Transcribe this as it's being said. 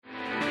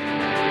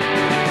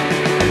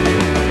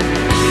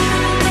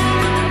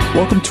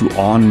Welcome to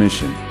On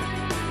Mission,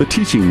 the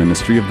teaching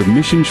ministry of the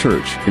Mission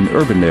Church in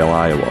Urbandale,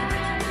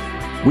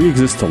 Iowa. We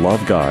exist to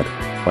love God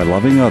by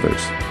loving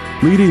others,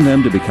 leading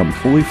them to become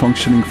fully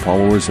functioning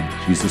followers of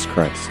Jesus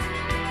Christ.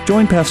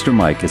 Join Pastor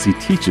Mike as he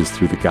teaches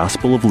through the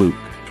Gospel of Luke.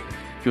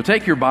 If you'll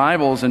take your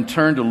Bibles and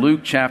turn to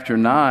Luke chapter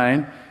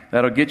 9,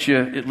 that'll get you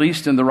at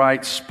least in the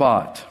right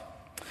spot.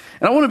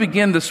 And I want to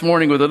begin this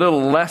morning with a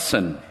little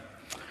lesson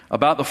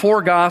about the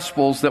four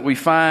Gospels that we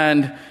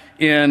find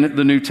in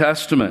the New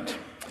Testament.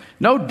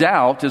 No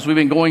doubt, as we've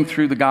been going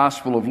through the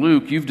Gospel of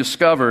Luke, you've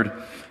discovered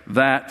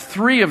that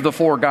three of the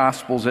four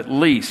Gospels at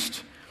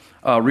least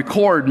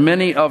record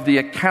many of the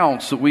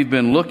accounts that we've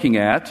been looking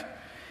at.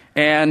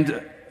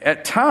 And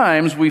at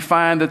times we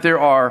find that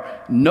there are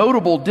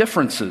notable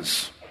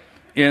differences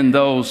in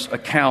those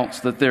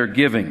accounts that they're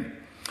giving.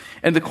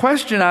 And the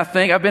question, I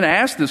think, I've been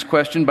asked this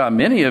question by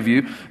many of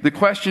you, the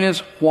question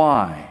is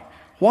why?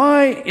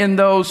 Why in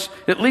those,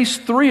 at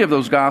least three of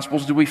those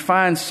Gospels, do we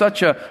find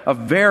such a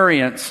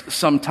variance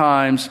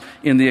sometimes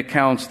in the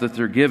accounts that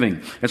they're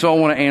giving? And so I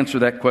want to answer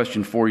that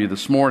question for you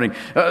this morning.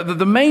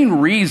 The main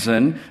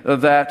reason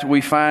that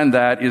we find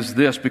that is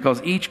this,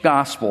 because each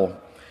Gospel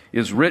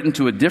is written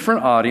to a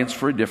different audience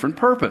for a different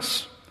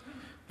purpose.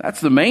 That's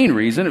the main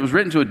reason. It was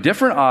written to a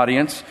different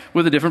audience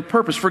with a different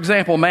purpose. For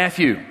example,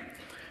 Matthew.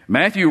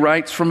 Matthew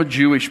writes from a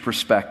Jewish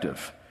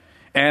perspective.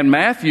 And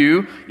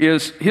Matthew,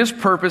 his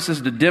purpose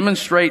is to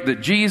demonstrate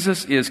that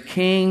Jesus is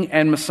King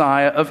and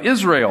Messiah of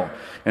Israel.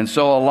 And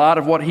so a lot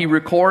of what he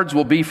records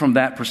will be from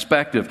that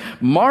perspective.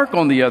 Mark,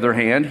 on the other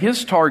hand,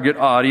 his target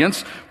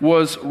audience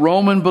was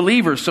Roman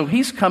believers. So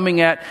he's coming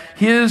at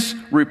his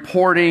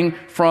reporting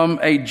from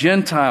a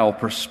Gentile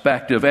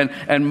perspective.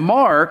 And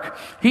Mark,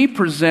 he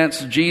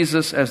presents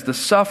Jesus as the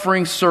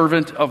suffering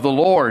servant of the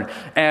Lord.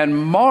 And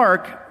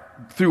Mark,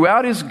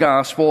 throughout his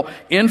gospel,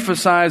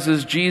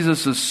 emphasizes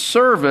Jesus'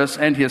 service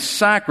and his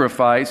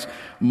sacrifice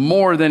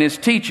more than his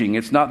teaching.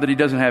 It's not that he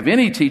doesn't have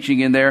any teaching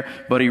in there,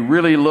 but he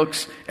really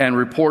looks and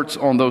reports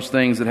on those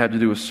things that have to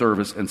do with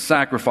service and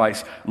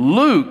sacrifice.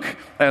 Luke,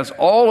 as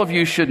all of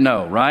you should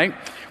know, right,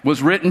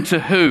 was written to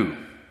who?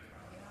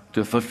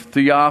 To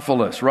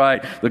Theophilus,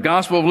 right? The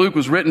Gospel of Luke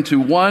was written to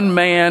one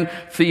man,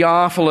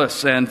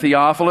 Theophilus, and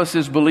Theophilus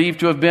is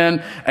believed to have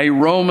been a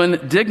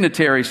Roman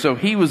dignitary, so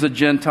he was a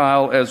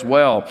Gentile as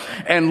well.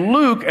 And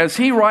Luke, as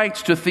he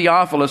writes to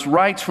Theophilus,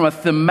 writes from a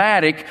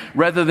thematic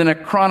rather than a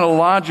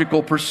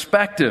chronological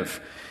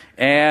perspective.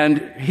 And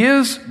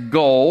his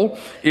goal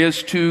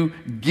is to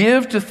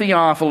give to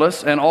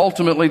Theophilus, and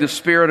ultimately the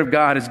Spirit of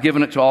God has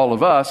given it to all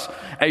of us,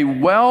 a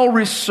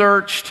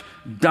well-researched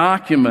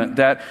document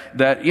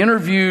that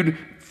interviewed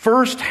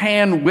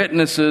first-hand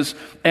witnesses,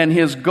 and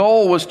his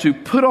goal was to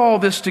put all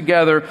this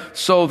together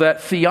so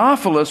that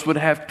Theophilus would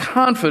have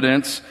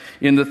confidence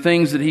in the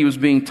things that he was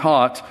being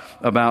taught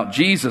about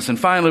Jesus. And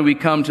finally, we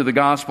come to the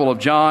Gospel of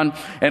John,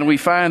 and we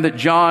find that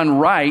John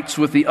writes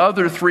with the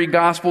other three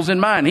Gospels in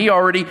mind. He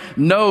already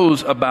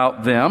knows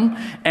about them,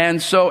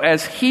 and so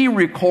as he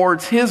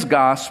records his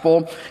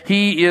Gospel,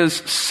 he is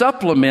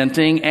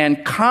supplementing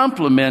and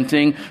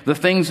complementing the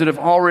things that have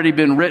already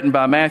been written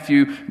by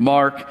Matthew,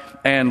 Mark,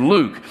 and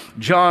Luke.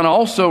 John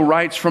also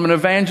writes from an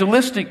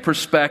evangelistic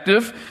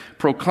perspective,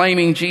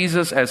 proclaiming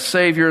Jesus as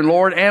Savior and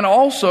Lord, and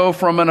also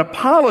from an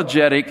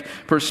apologetic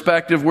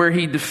perspective where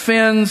he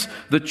defends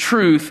the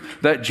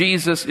truth that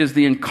Jesus is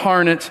the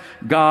incarnate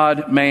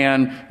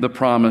God-man, the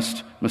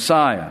promised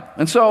Messiah.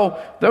 And so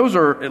those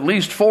are at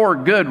least four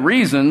good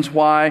reasons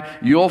why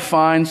you'll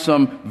find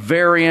some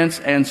variance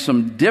and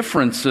some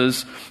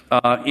differences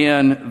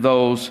in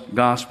those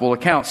gospel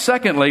accounts.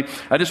 Secondly,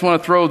 I just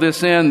want to throw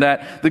this in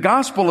that the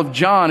Gospel of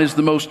John is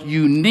the most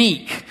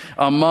unique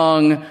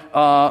among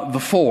the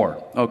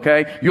four.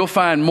 Okay? You'll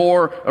find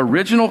more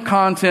original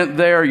content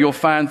there. You'll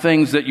find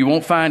things that you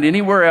won't find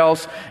anywhere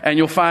else, and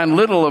you'll find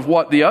little of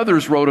what the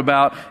others wrote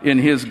about in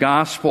his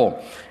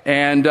gospel.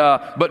 And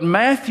but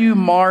Matthew,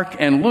 Mark,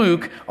 and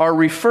Luke are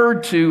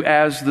referred to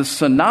as the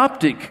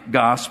synoptic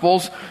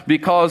gospels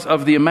because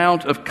of the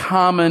amount of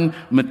common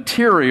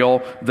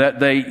material that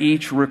they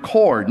each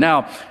record.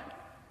 Now,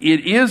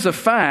 it is a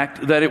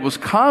fact that it was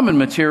common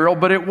material,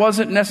 but it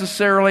wasn't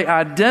necessarily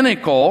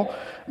identical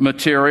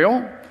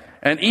material.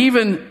 And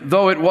even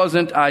though it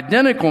wasn't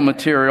identical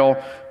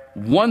material,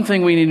 one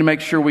thing we need to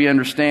make sure we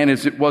understand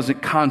is it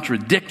wasn't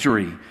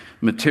contradictory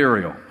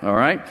material. All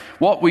right?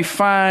 What we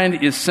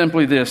find is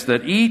simply this,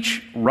 that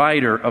each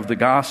writer of the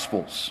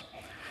Gospels,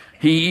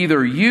 he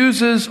either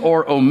uses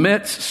or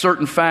omits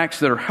certain facts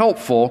that are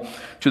helpful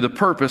to the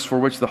purpose for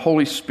which the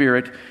Holy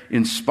Spirit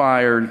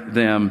inspired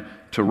them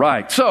to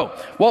write. So,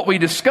 what we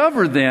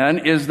discover then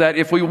is that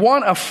if we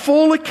want a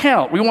full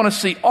account, we want to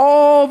see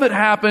all that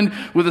happened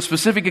with a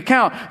specific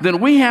account,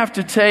 then we have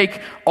to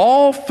take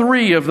all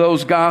three of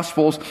those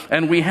Gospels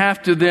and we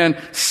have to then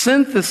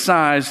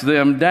synthesize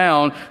them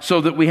down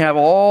so that we have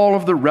all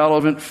of the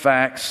relevant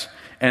facts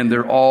and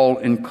they're all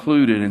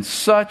included. And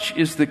such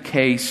is the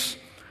case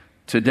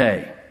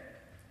today.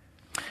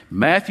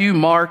 Matthew,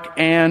 Mark,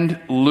 and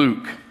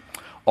Luke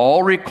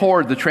all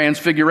record the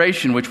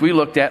Transfiguration, which we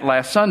looked at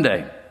last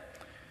Sunday.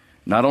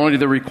 Not only do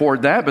they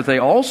record that, but they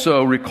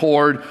also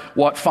record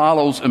what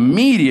follows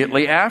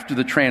immediately after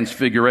the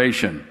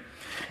transfiguration.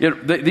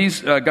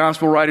 These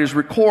gospel writers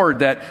record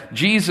that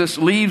Jesus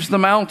leaves the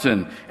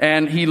mountain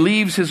and he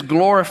leaves his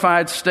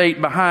glorified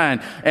state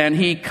behind, and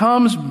he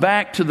comes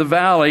back to the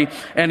valley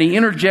and he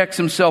interjects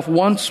himself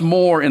once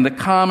more in the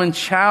common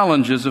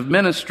challenges of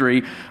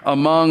ministry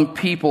among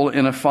people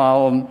in a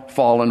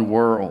fallen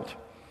world.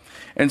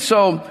 And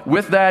so,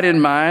 with that in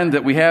mind,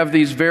 that we have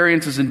these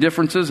variances and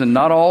differences, and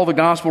not all the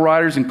gospel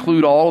writers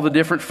include all of the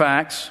different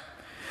facts,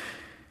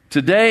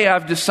 today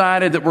I've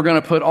decided that we're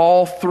going to put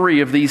all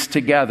three of these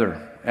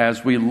together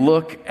as we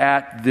look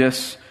at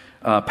this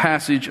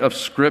passage of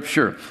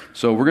Scripture.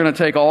 So we're going to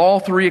take all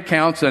three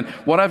accounts, and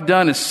what I've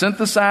done is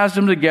synthesize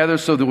them together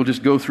so that we'll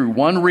just go through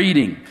one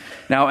reading.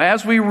 Now,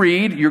 as we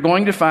read, you're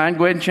going to find,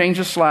 go ahead and change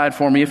the slide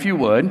for me if you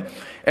would.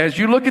 As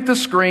you look at the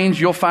screens,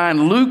 you'll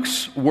find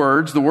Luke's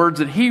words, the words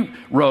that he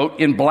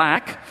wrote, in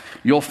black.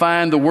 You'll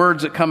find the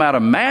words that come out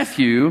of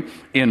Matthew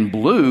in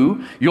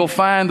blue. You'll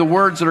find the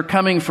words that are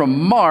coming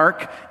from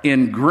Mark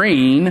in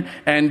green.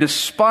 And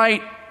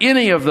despite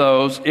any of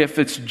those, if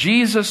it's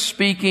Jesus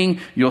speaking,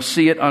 you'll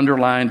see it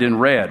underlined in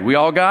red. We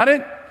all got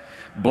it?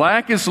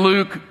 Black is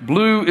Luke,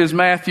 blue is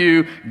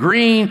Matthew,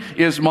 green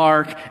is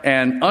Mark,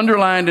 and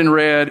underlined in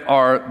red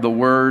are the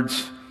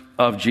words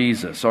of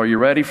Jesus. Are you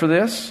ready for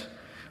this?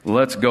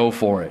 Let's go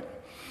for it.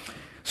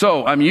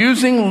 So I'm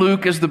using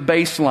Luke as the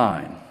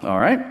baseline, all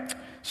right?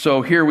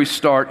 So here we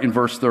start in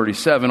verse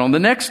 37. On the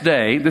next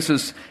day, this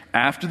is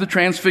after the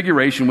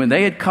transfiguration, when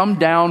they had come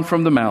down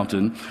from the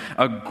mountain,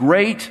 a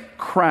great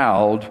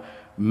crowd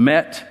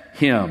met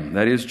him,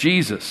 that is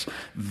Jesus.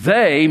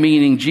 They,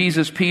 meaning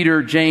Jesus,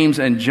 Peter, James,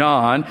 and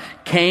John,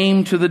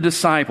 came to the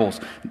disciples,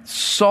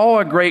 saw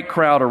a great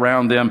crowd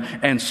around them,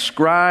 and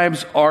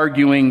scribes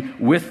arguing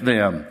with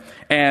them.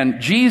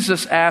 And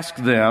Jesus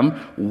asked them,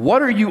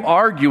 "What are you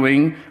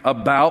arguing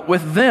about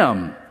with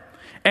them?"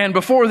 And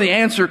before the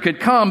answer could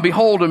come,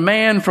 behold, a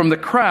man from the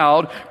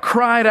crowd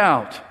cried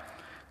out,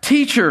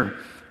 "Teacher,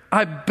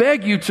 I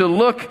beg you to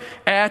look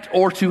at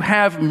or to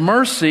have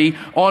mercy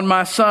on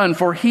my son,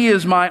 for he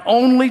is my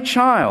only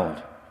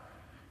child.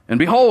 And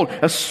behold,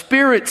 a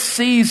spirit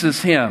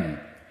seizes him.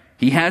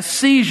 He has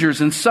seizures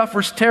and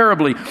suffers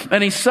terribly,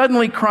 and he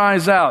suddenly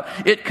cries out.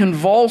 It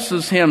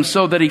convulses him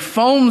so that he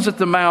foams at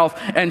the mouth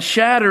and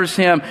shatters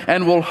him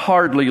and will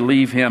hardly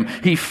leave him.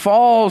 He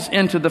falls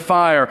into the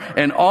fire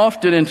and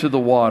often into the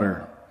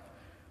water.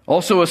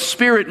 Also, a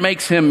spirit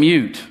makes him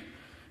mute.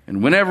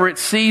 And whenever it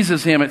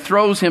seizes him, it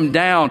throws him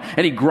down,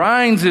 and he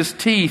grinds his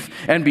teeth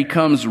and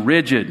becomes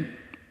rigid.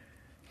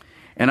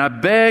 And I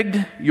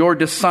begged your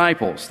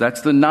disciples,"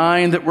 that's the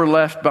 9 that were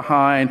left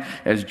behind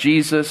as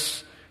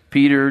Jesus,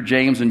 Peter,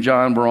 James, and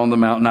John were on the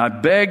mountain. "I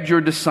begged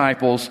your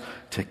disciples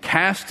to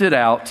cast it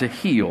out, to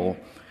heal,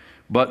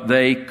 but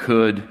they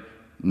could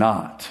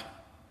not."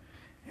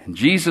 And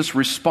Jesus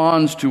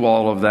responds to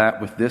all of that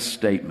with this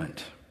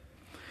statement.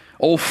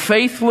 "O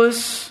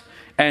faithless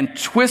and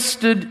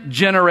twisted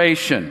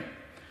generation."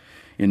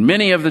 In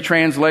many of the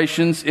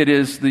translations, it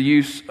is the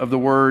use of the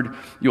word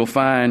you'll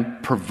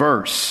find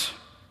perverse.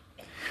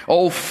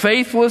 "O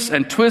faithless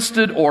and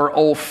twisted," or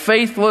 "O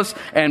faithless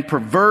and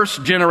perverse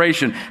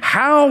generation,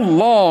 how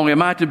long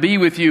am I to be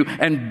with you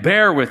and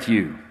bear with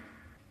you?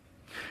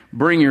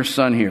 Bring your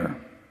son here."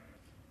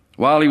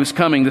 While he was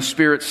coming, the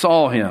spirit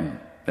saw him,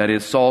 that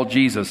is, saw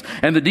Jesus.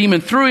 And the demon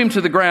threw him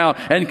to the ground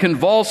and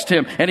convulsed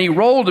him, and he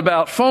rolled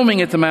about,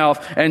 foaming at the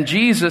mouth. And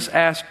Jesus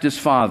asked his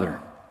father,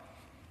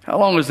 "How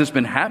long has this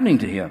been happening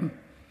to him?"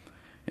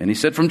 And he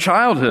said, "From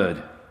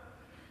childhood.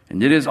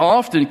 And it has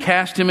often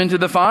cast him into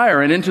the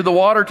fire and into the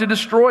water to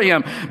destroy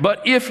him.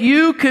 But if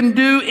you can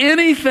do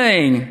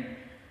anything,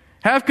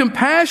 have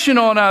compassion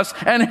on us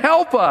and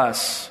help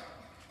us."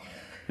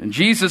 And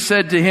Jesus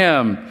said to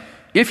him,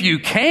 "If you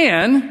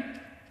can,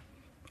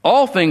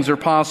 all things are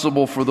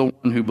possible for the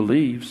one who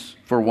believes,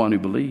 for one who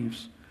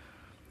believes."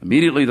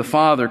 Immediately the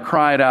father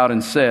cried out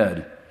and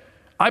said,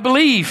 "I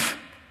believe.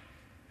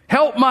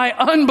 Help my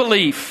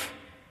unbelief."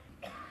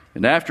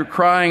 And after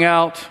crying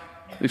out,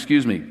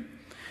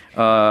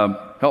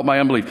 help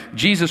my unbelief,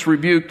 Jesus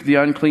rebuked the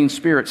unclean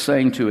spirit,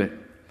 saying to it,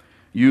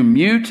 "You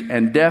mute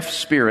and deaf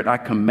spirit, I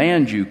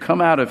command you,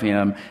 come out of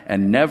him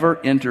and never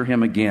enter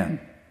him again."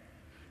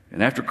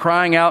 And after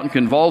crying out and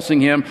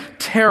convulsing him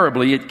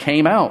terribly, it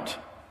came out.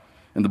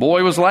 And the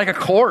boy was like a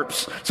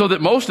corpse, so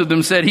that most of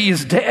them said, "He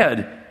is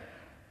dead."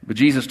 But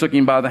Jesus took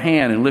him by the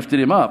hand and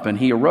lifted him up, and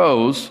he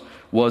arose,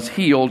 was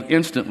healed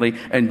instantly,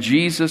 and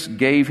Jesus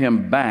gave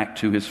him back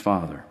to his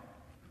father.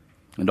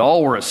 And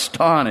all were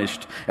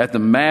astonished at the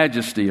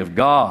majesty of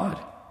God.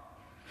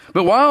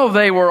 But while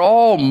they were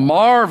all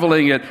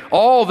marveling at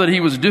all that he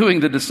was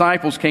doing, the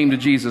disciples came to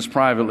Jesus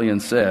privately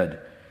and said,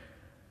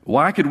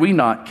 "Why could we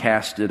not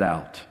cast it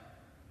out?"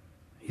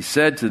 He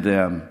said to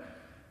them,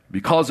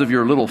 "Because of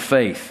your little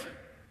faith.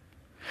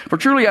 For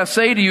truly I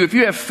say to you, if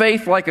you have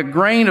faith like a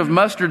grain of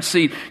mustard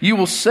seed, you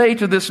will say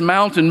to this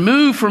mountain,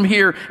 'Move from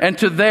here and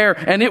to there,'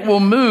 and it will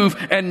move,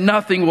 and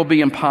nothing will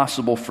be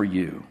impossible for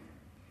you."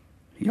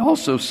 He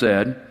also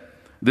said,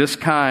 This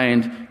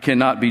kind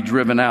cannot be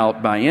driven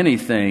out by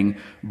anything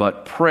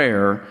but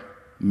prayer.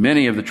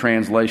 Many of the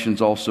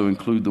translations also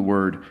include the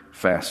word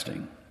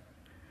fasting.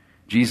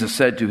 Jesus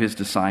said to his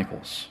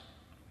disciples,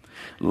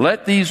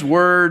 "Let these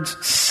words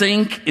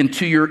sink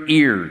into your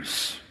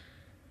ears.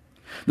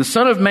 The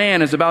Son of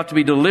Man is about to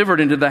be delivered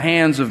into the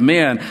hands of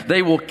men.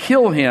 They will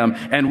kill him,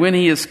 and when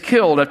he is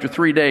killed, after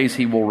 3 days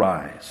he will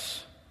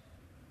rise."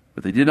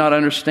 But they did not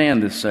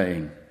understand this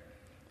saying,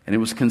 and it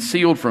was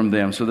concealed from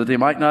them so that they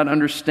might not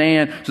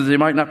understand, so that they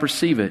might not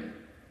perceive it.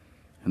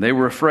 And they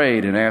were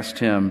afraid and asked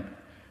him,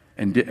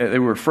 and they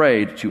were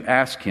afraid to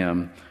ask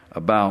him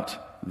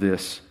about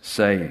this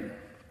saying.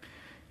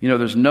 You know,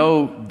 there's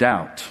no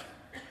doubt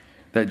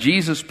that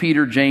Jesus,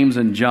 Peter, James,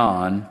 and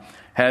John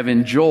have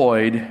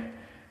enjoyed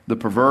the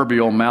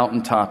proverbial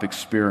mountaintop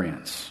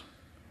experience.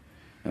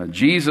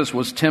 Jesus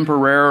was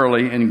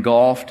temporarily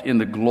engulfed in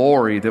the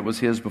glory that was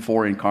his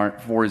before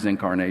his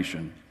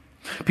incarnation.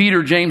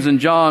 Peter, James, and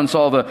John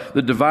saw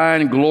the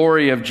divine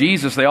glory of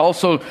Jesus. They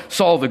also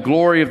saw the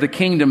glory of the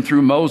kingdom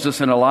through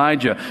Moses and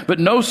Elijah. But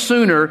no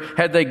sooner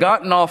had they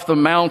gotten off the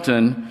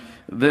mountain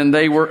than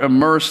they were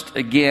immersed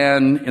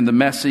again in the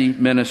messy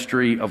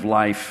ministry of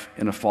life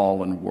in a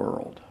fallen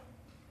world.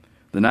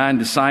 The 9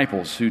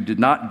 disciples who did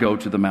not go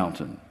to the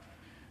mountain,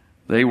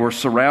 they were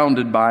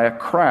surrounded by a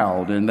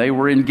crowd, and they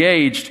were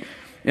engaged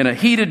in a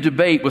heated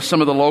debate with some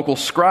of the local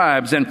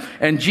scribes.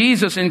 And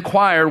Jesus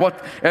inquired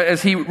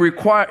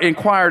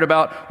inquired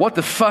about what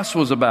the fuss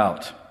was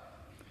about.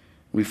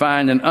 We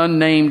find an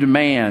unnamed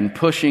man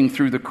pushing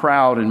through the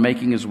crowd and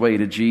making his way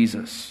to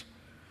Jesus.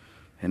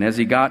 And as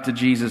he got to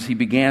Jesus, he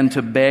began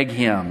to beg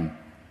him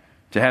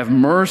to have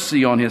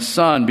mercy on his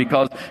son,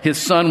 because his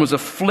son was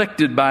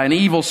afflicted by an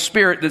evil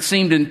spirit that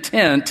seemed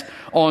intent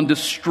on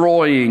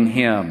destroying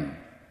him.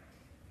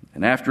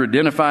 And after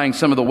identifying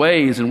some of the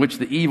ways in which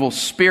the evil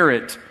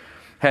spirit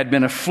had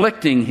been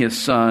afflicting his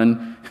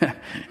son,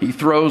 he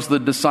throws the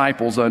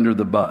disciples under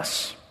the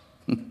bus.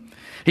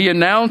 He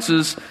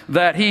announces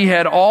that he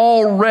had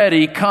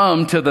already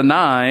come to the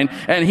 9,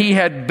 and he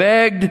had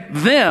begged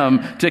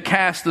them to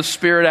cast the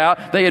spirit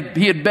out.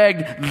 He had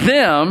begged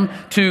them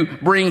to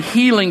bring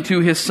healing to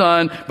his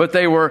son, but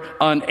they were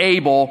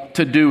unable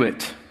to do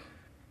it.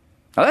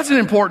 Now, that's an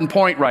important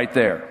point right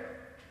there.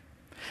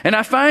 And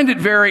I find it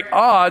very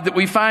odd that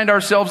we find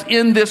ourselves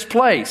in this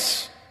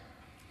place,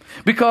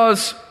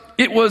 because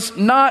it was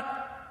not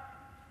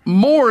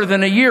more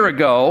than a year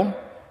ago,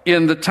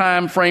 in the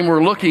time frame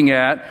we're looking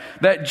at,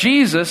 that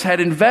Jesus had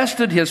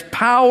invested his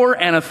power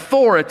and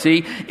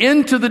authority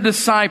into the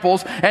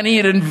disciples, and he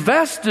had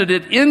invested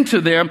it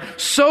into them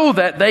so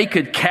that they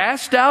could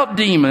cast out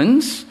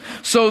demons,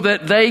 so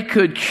that they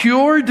could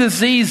cure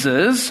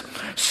diseases,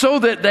 so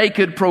that they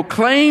could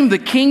proclaim the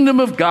kingdom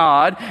of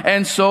God,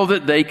 and so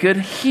that they could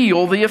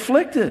heal the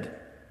afflicted.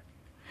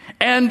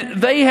 And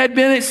they had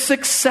been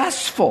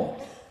successful.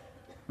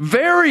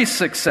 Very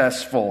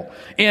successful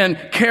in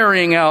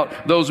carrying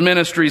out those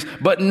ministries.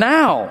 But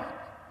now,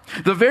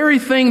 the very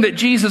thing that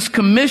Jesus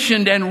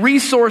commissioned and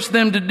resourced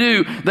them to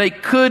do, they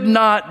could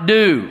not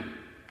do.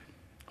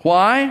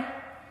 Why?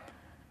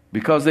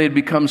 Because they had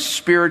become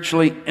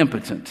spiritually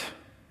impotent.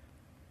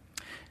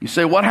 You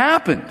say, what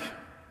happened?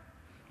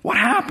 What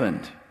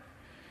happened?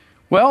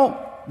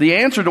 Well, the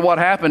answer to what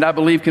happened, I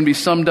believe, can be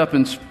summed up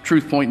in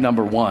truth point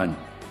number 1.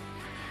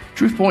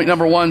 Truth point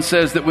number 1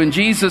 says that when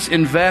Jesus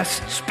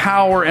invests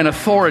power and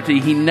authority,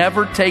 he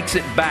never takes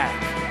it back.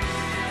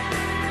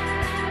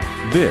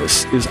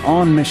 This is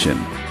On Mission.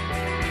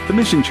 The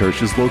Mission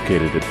Church is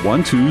located at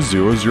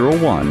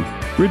 12001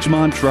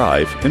 Ridgemont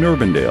Drive in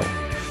Urbandale.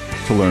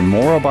 To learn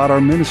more about our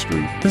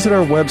ministry, visit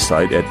our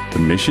website at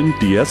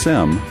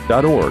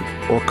themissiondsm.org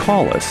or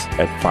call us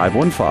at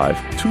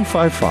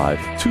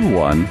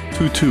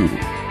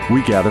 515-255-2122.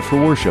 We gather for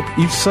worship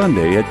each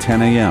Sunday at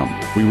 10 a.m.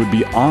 We would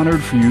be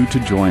honored for you to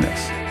join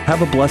us.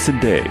 Have a blessed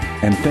day,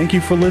 and thank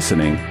you for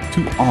listening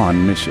to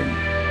On Mission.